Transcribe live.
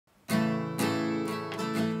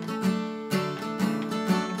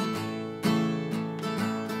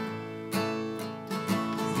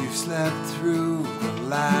slept through the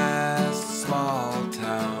last small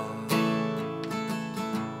town.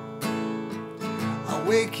 I'll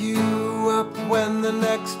wake you up when the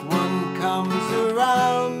next one comes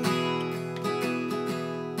around.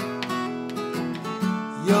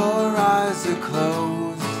 Your eyes are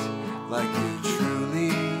closed like you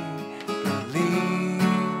truly believe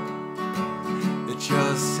that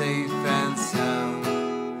you're safe and sound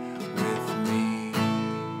with me.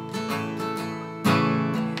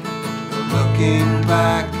 No looking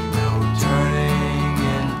back, no turning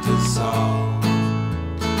into salt.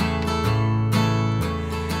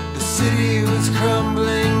 The city was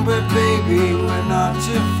crumbling, but baby, we're not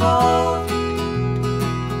your fault.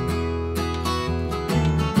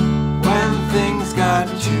 When things got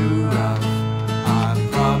too rough, I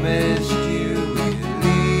promised you we'd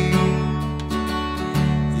leave.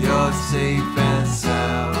 You're safe and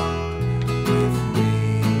sound with me.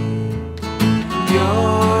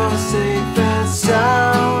 You're safe and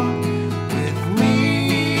sound with me,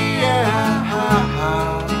 yeah.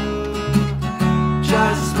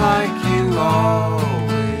 Just like you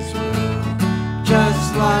always will. Just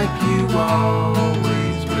like you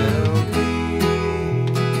always will be.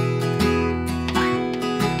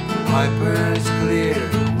 Wipers clear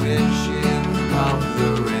the windshield of the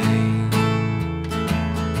rain.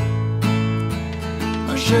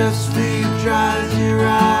 A shirt sleeve dries your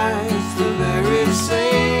eyes the very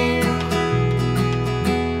same.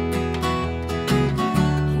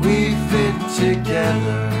 We fit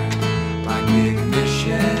together like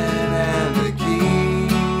ignition and the key.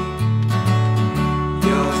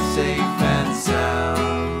 You're safe and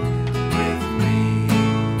sound with me.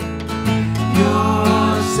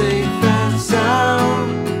 You're safe and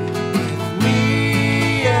sound with me,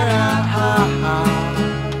 yeah.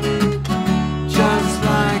 Just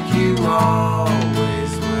like you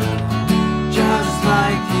always will. Just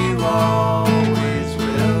like you always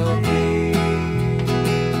will be.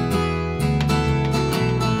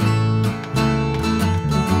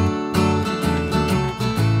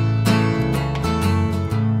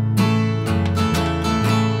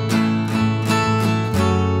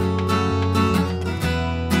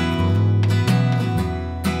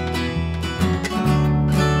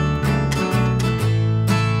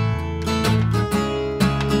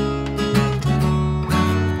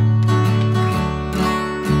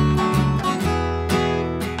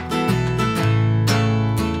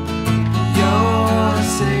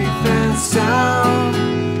 Sound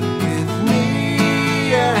with me,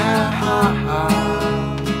 yeah.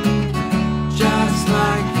 Just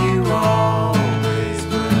like you always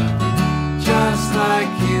will. Just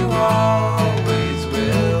like you always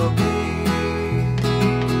will be.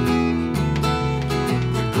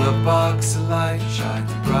 The glove box light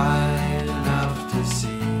shines bright enough to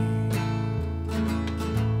see.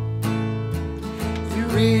 You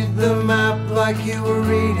read the map like you were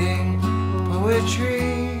reading poetry.